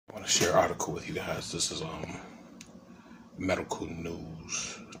share article with you guys. This is medical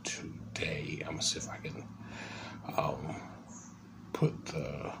news today. I'm gonna see if I can put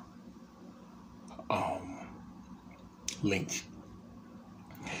the link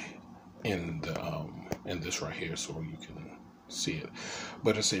in the in this right here so you can see it.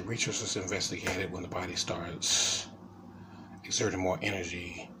 But it's a researchers investigated when the body starts exerting more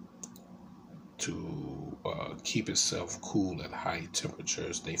energy to keep itself cool at high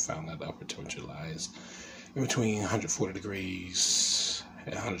temperatures. They found that the upper temperature lies in between 140 degrees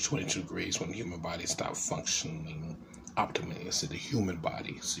and 122 degrees when the human body stops functioning optimally. It's the human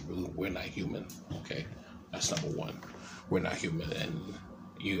body. See, we're not human. Okay, that's number one. We're not human, and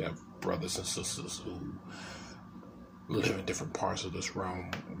you have brothers and sisters who live in different parts of this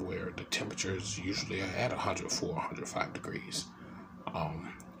realm where the temperatures usually are at 104, 105 degrees.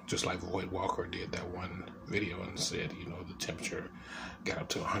 Just like Void Walker did that one video and said, you know, the temperature got up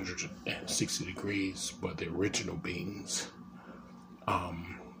to 160 degrees, but the original beings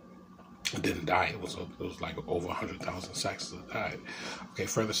didn't die. It was like over 100,000 Saxons that died. Okay,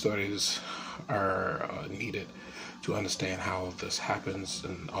 further studies are needed to understand how this happens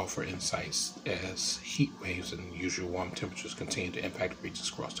and offer insights as heat waves and usual warm temperatures continue to impact regions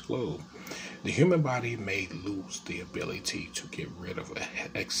across the globe. The human body may lose the ability to get rid of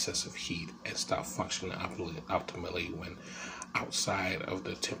excessive heat and stop functioning optimally when outside of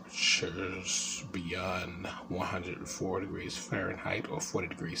the temperatures beyond 104 degrees Fahrenheit or 40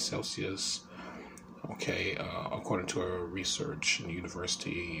 degrees Celsius. Okay, according to a research in the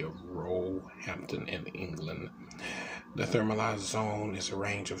University of Roehampton in England, the thermalized zone is a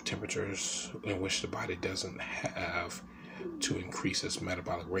range of temperatures in which the body doesn't have to increase its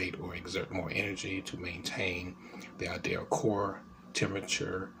metabolic rate or exert more energy to maintain the ideal core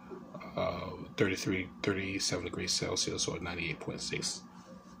temperature of 37 degrees Celsius or 98.6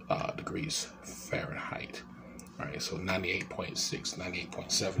 degrees Fahrenheit. All right, so 98.6,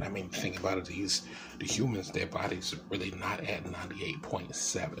 98.7. I mean, think about it. The humans, their bodies are really not at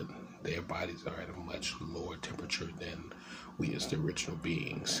 98.7. Their bodies are at a much lower temperature than we as the original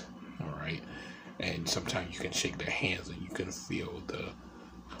beings. All right, and sometimes you can shake their hands and you can feel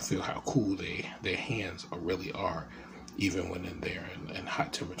how cool their hands really are, even when they're in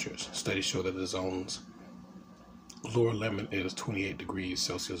hot temperatures. Studies show that the zone's lower limit is 28 degrees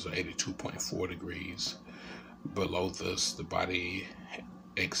Celsius or 82.4 degrees. Below this, the body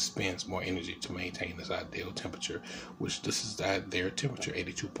expends more energy to maintain its ideal temperature, which this is their temperature,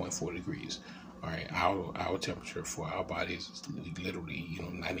 82.4 degrees. All right, our temperature for our bodies is literally,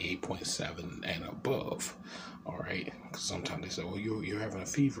 98.7 and above. All right, because sometimes they say, well, you're having a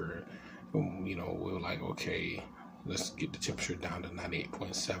fever. We're like, okay, let's get the temperature down to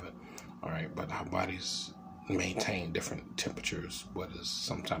 98.7. All right, but our bodies maintain different temperatures, but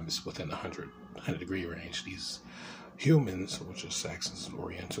sometimes it's within the 100 degree range. These humans, which are Saxons and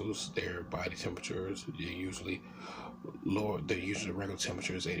Orientals, their body temperatures, they're usually lower. Their usual regular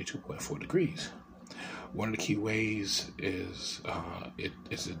temperature is 82.4 degrees. One of the key ways is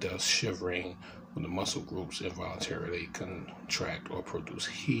it does shivering when the muscle groups involuntarily contract or produce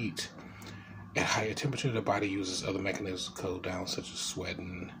heat. At higher temperature, the body uses other mechanisms to cool down, such as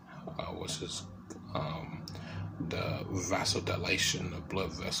sweating, which is the vasodilation of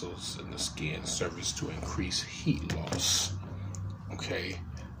blood vessels in the skin serves to increase heat loss. Okay,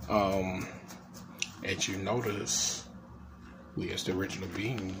 as you notice, we as the original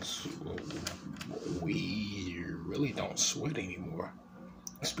beings, we really don't sweat anymore,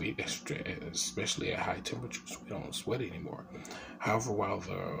 especially at high temperatures. We don't sweat anymore. However, while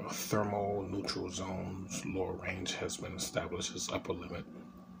the thermal neutral zone's lower range has been established as upper limit,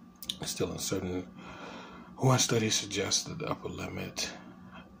 still uncertain. One study suggests that the upper limit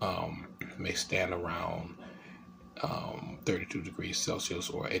may stand around 32 degrees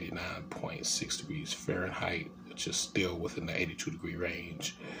Celsius or 89.6 degrees Fahrenheit, which is still within the 82 degree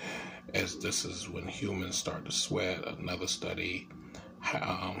range, as this is when humans start to sweat. Another study,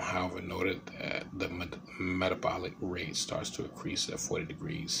 however, noted that the metabolic rate starts to increase at 40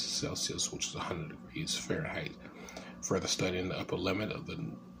 degrees Celsius, which is 100 degrees Fahrenheit. Further studying the upper limit of the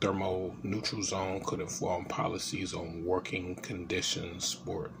thermal neutral zone could inform policies on working conditions,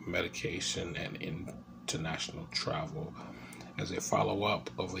 sport, medication, and international travel. As a follow-up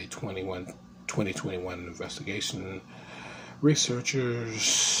of a 2021 investigation,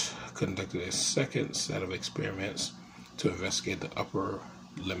 researchers conducted a second set of experiments to investigate the upper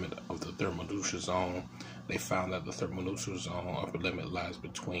limit of the thermal neutral zone. They found that the thermal neutral zone upper limit lies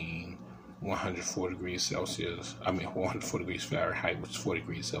between 104 degrees Fahrenheit, which is 40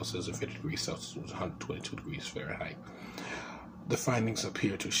 degrees Celsius, and 50 degrees Celsius, which is 122 degrees Fahrenheit. The findings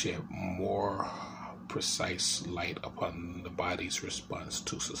appear to shed more precise light upon the body's response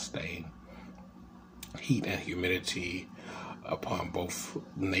to sustained heat and humidity, upon both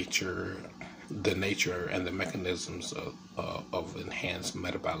the nature and the mechanisms of enhanced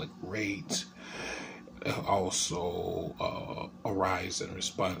metabolic rate also arise in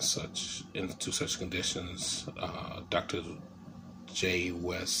response to such conditions. Dr. J.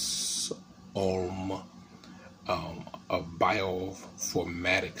 West Olm, a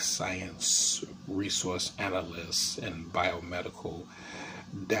bioinformatics science resource analyst and biomedical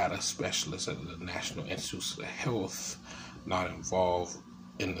data specialist at the National Institutes of Health, not involved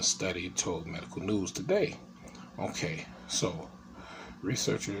in the study, told Medical News Today. Okay, so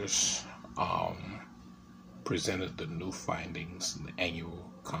researchers presented the new findings in the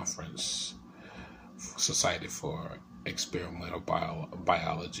annual conference, Society for Experimental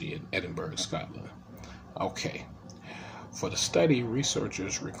Biology in Edinburgh, Scotland. Okay. For the study,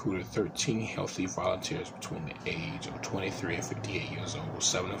 researchers recruited 13 healthy volunteers between the age of 23 and 58 years old.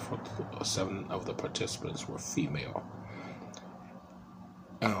 Seven of the participants were female.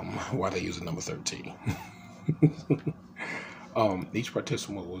 Why they use the number 13? Each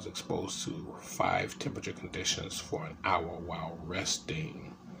participant was exposed to 5 temperature conditions for an hour while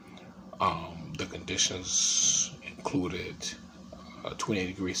resting. The conditions included 28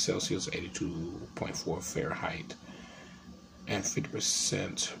 degrees Celsius, 82.4 Fahrenheit, and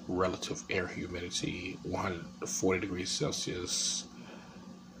 50% relative air humidity, 140 degrees Celsius,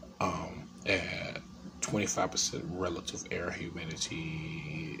 at 25% relative air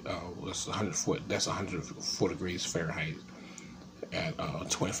humidity, that's 104 degrees Fahrenheit, at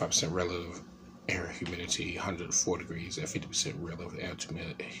 25% relative air humidity, 104 degrees at 50% relative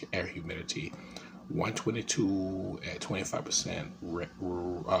air humidity, 122 at 25%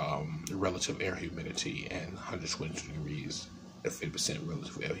 relative air humidity, and 122 degrees at 50%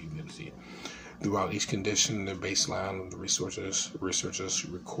 relative air humidity. Throughout each condition, the baseline of the researchers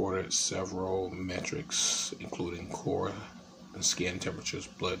recorded several metrics, including core and skin temperatures,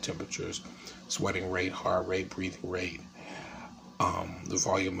 blood temperatures, sweating rate, heart rate, breathing rate, the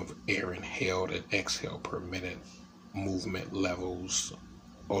volume of air inhaled and exhaled per minute, movement levels.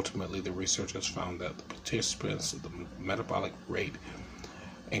 Ultimately, the researchers found that the participants' the metabolic rate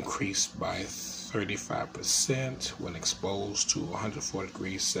increased by 35% when exposed to 104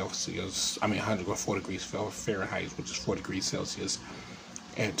 degrees Celsius. 104 degrees Fahrenheit, which is 4 degrees Celsius,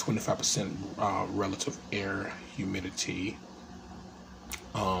 and 25% relative air humidity.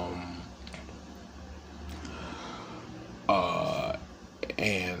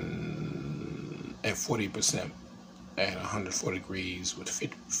 And at 40% at 104 degrees with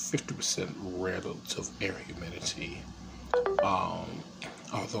 50% relative air humidity.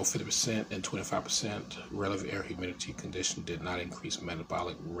 Although 50% and 25% relative air humidity condition did not increase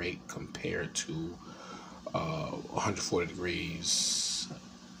metabolic rate compared to 140 degrees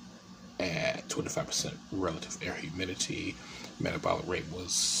at 25% relative air humidity, metabolic rate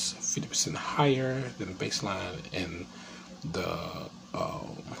was 50% higher than the baseline in the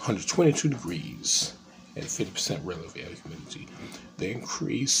 122 degrees at 50% relative air humidity. The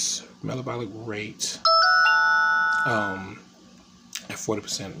increased metabolic rate at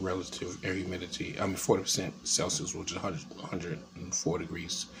 40% relative air humidity, 40% Celsius, which is 104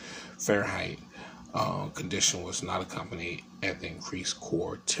 degrees Fahrenheit, condition was not accompanied at the increased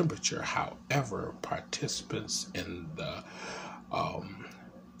core temperature. However, participants in the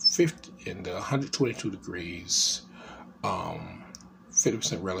 122 degrees,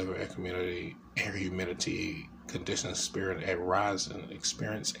 50% relative air humidity conditions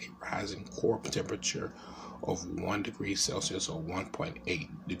experienced a rising core temperature of 1 degree Celsius or 1.8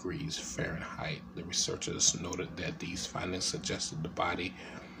 degrees Fahrenheit. The researchers noted that these findings suggested the body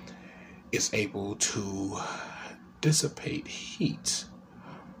is able to dissipate heat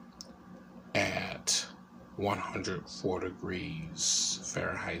at 104 degrees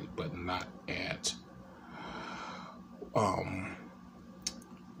Fahrenheit, but not at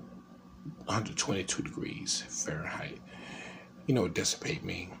 122 degrees Fahrenheit. You know what dissipate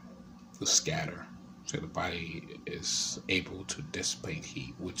means? To scatter. So the body is able to dissipate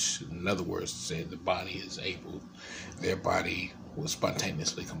heat, which in other words say their body will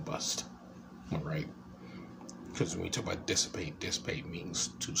spontaneously combust. All right? Because when we talk about dissipate means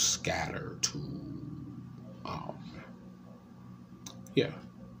to scatter, to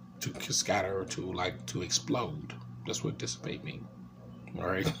scatter, to explode. That's what dissipate means. All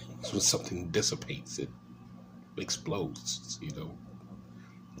right? So when something dissipates, it explodes,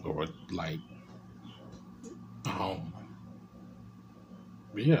 or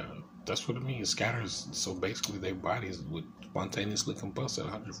that's what it means. Scatters. So basically their bodies would spontaneously combust at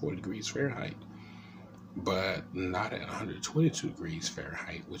 140 degrees Fahrenheit, but not at 122 degrees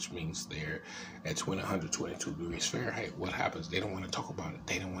Fahrenheit, which means they're at 122 degrees Fahrenheit. What happens? They don't want to talk about it.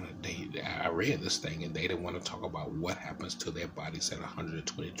 They don't want to. I read this thing, and they didn't want to talk about what happens to their bodies at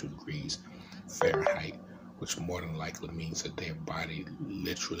 122 degrees Fahrenheit, which more than likely means that their body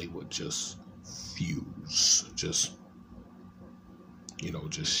literally would just fuse, just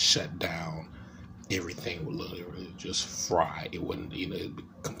shut down. Everything would literally just fry. It wouldn't, it'd be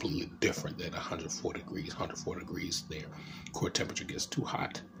completely different than 104 degrees. 104 degrees, their core temperature gets too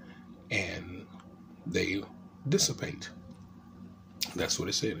hot and they dissipate. That's what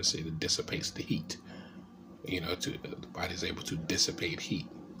they say. They say it dissipates the heat. The body's able to dissipate heat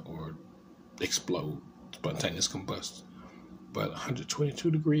or explode, spontaneous combust. But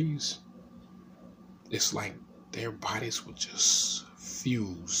 122 degrees, it's like their bodies would just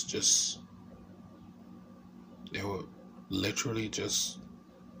fuse, they would literally just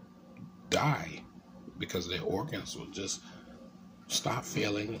die because their organs would just stop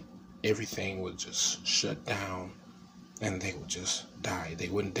feeling. Everything would just shut down and they would just die. They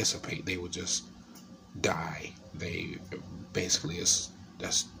wouldn't dissipate. They would just die. They basically,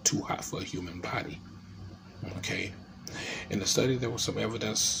 that's too hot for a human body. Okay. In the study, there was some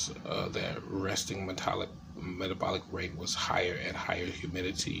evidence that resting metabolic rate was higher at higher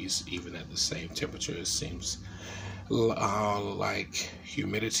humidities, even at the same temperature. It seems like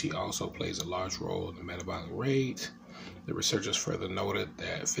humidity also plays a large role in the metabolic rate. The researchers further noted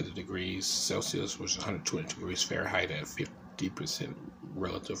that 50 degrees Celsius, which is 120 degrees Fahrenheit, at 50%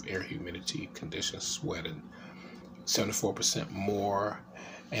 relative air humidity conditions sweated 74% more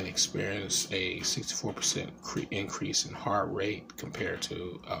and experienced a 64% increase in heart rate compared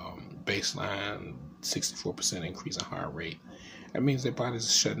to baseline 64% increase in heart rate. That means their bodies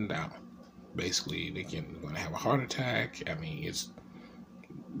are shutting down. Basically, they're going to have a heart attack. I mean,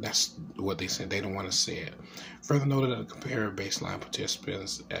 that's what they said. They don't want to say it. Further noted that compared baseline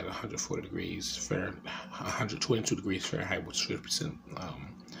participants at 140 degrees Fahrenheit, 122 degrees Fahrenheit, which is 50%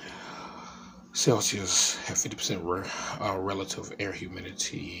 Celsius, have 50% relative air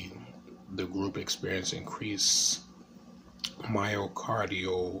humidity. The group experienced increased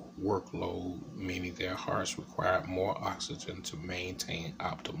myocardial workload, meaning their hearts required more oxygen to maintain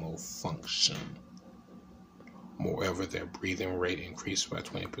optimal function. Moreover, their breathing rate increased by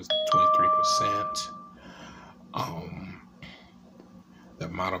 23%. The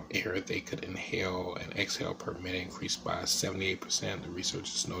amount of air they could inhale and exhale per minute increased by 78%. The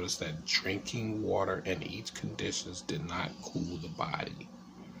researchers noticed that drinking water in each conditions did not cool the body.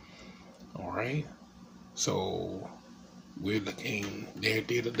 All right, so we're looking. They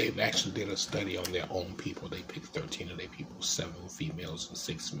actually did a study on their own people. They picked 13 of their people, 7 females and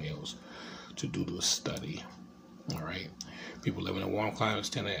 6 males, to do this study. All right, people living in warm climates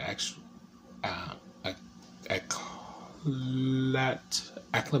tend to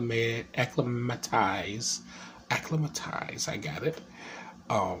acclimatize. I got it.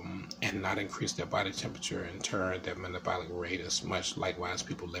 And not increase their body temperature, in turn their metabolic rate as much. Likewise,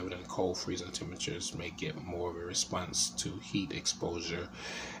 people living in cold, freezing temperatures may get more of a response to heat exposure,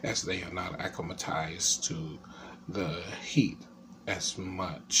 as they are not acclimatized to the heat as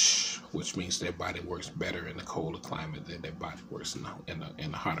much, which means their body works better in the colder climate than their body works in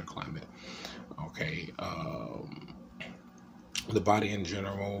the hotter climate. Okay, the body in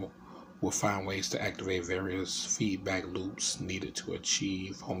general will find ways to activate various feedback loops needed to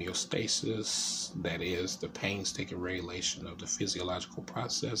achieve homeostasis, that is, the painstaking regulation of the physiological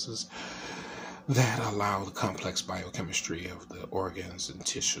processes that allow the complex biochemistry of the organs and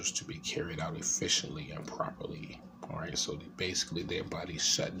tissues to be carried out efficiently and properly. All right, so basically their body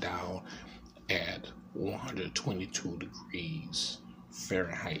shut down at 122 degrees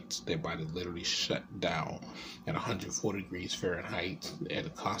Fahrenheit. Their body literally shut down at 140 degrees Fahrenheit at a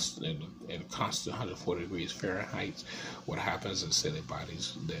constant 140 degrees Fahrenheit. What happens is that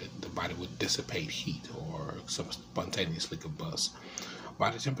the body would dissipate heat or spontaneously combust.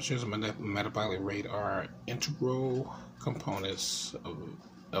 Body temperatures and metabolic rate are integral components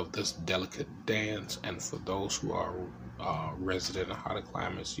of this delicate dance, and for those who are resident in hotter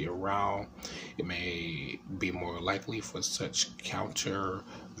climates year-round, it may be more likely for such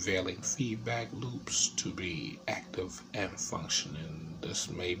countervailing feedback loops to be active and functioning. This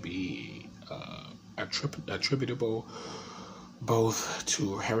may be attributable both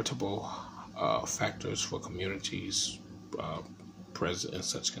to heritable factors for communities present in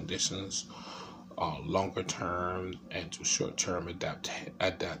such conditions, longer term, and to short term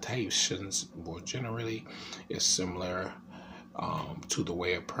adaptations more generally. Is similar to the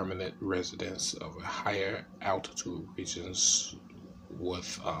way of permanent residents of higher altitude regions will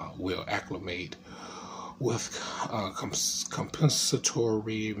acclimate with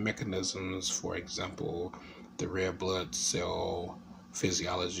compensatory mechanisms, for example, the red blood cell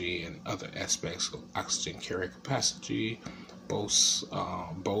physiology and other aspects of oxygen carrier capacity, both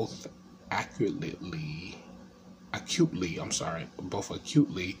acutely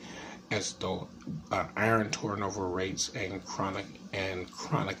as though iron turnover rates and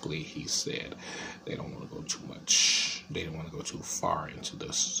chronically, he said. They don't want to go too much. They don't want to go too far into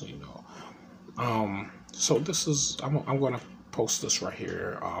this, So this is, I'm going to post this right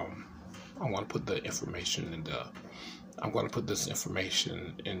here. I want to put the information in the, I'm going to put this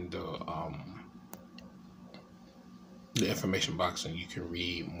information in the information box, and you can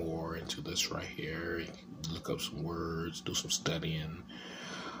read more into this right here. You can look up some words, do some studying,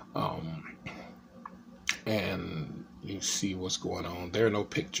 and you see what's going on. There are no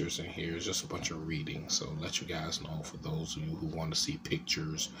pictures in here. It's just a bunch of reading. So let you guys know, for those of you who want to see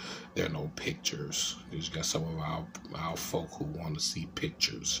pictures, there are no pictures. You got some of our folk who want to see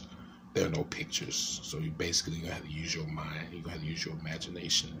pictures. There are no pictures. So you basically gonna have to use your mind. You're gonna have to use your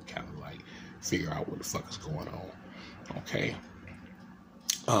imagination, kind of like figure out what the fuck is going on. Okay.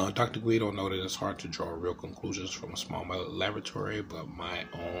 Dr. Guido noted it's hard to draw real conclusions from a small laboratory, but my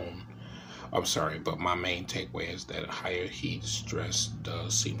main takeaway is that higher heat stress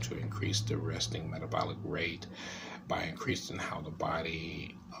does seem to increase the resting metabolic rate by increasing how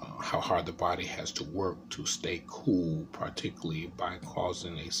hard the body has to work to stay cool, particularly by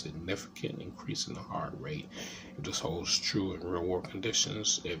causing a significant increase in the heart rate. If this holds true in real world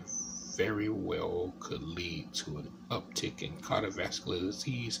conditions, it very well could lead to an uptick in cardiovascular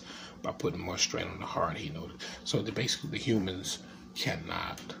disease by putting more strain on the heart, he noted. So basically the humans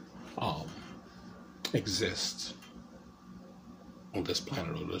cannot exist on this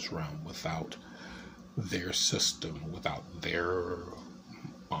planet or this realm without their system, without their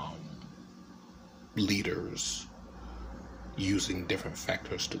leaders using different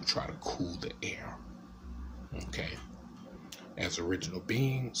factors to try to cool the air. Okay, as original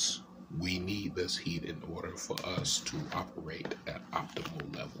beings, we need this heat in order for us to operate at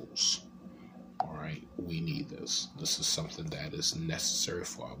optimal levels. All right, we need this. This is something that is necessary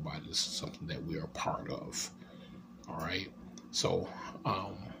for our body. This is something that we are part of. All right, so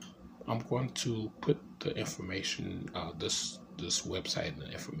I'm going to put the information, this website in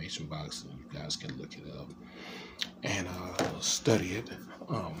the information box, and you guys can look it up and study it.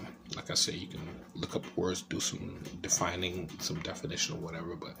 Like I said, you can look up words, do some defining, some definition or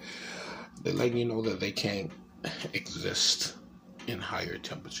whatever, but they're letting you know that they can't exist in higher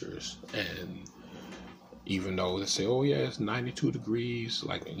temperatures. And even though they say, oh yeah, it's 92 degrees,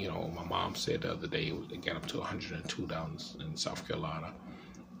 like, my mom said the other day, they got up to 102 down in South Carolina,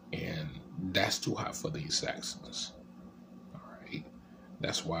 and that's too hot for these Saxons.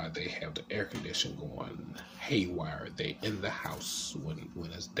 That's why they have the air conditioning going haywire. They in the house when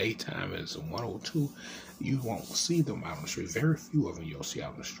it's daytime, it's 102. You won't see them out on the street. Very few of them you'll see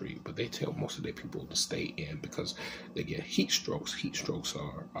out on the street. But they tell most of their people to stay in because they get heat strokes. Heat strokes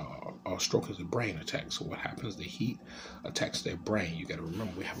are a stroke is a brain attack. So what happens? The heat attacks their brain. You got to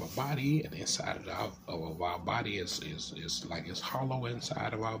remember, we have a body, and inside of our body is like it's hollow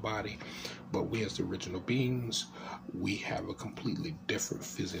inside of our body. But we as the original beings, we have a completely different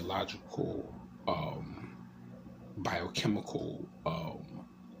physiological, biochemical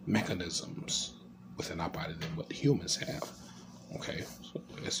mechanisms within our body than what humans have. Okay, so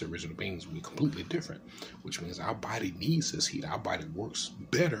as the original beings, we're completely different, which means our body needs this heat. Our body works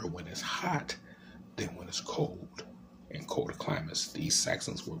better when it's hot than when it's cold. In colder climates, these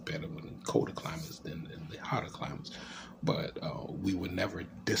Saxons work better in colder climates than in the hotter climates. But we would never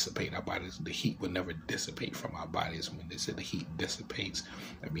dissipate our bodies. The heat would never dissipate from our bodies. When they say the heat dissipates,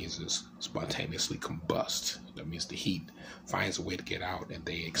 that means it's spontaneously combust. That means the heat finds a way to get out and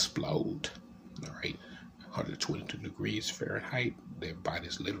they explode. All right, 122 degrees Fahrenheit, their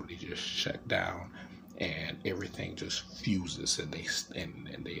bodies literally just shut down, and everything just fuses, and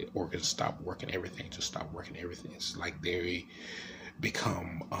the organs stop working. Everything just stop working. Everything. It's like they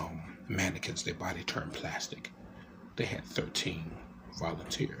become mannequins. Their body turned plastic. They had 13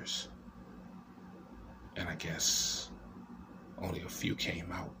 volunteers, and I guess only a few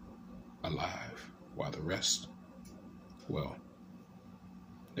came out alive, while the rest, well,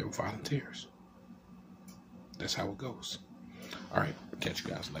 they were volunteers. That's how it goes. All right, catch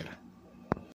you guys later.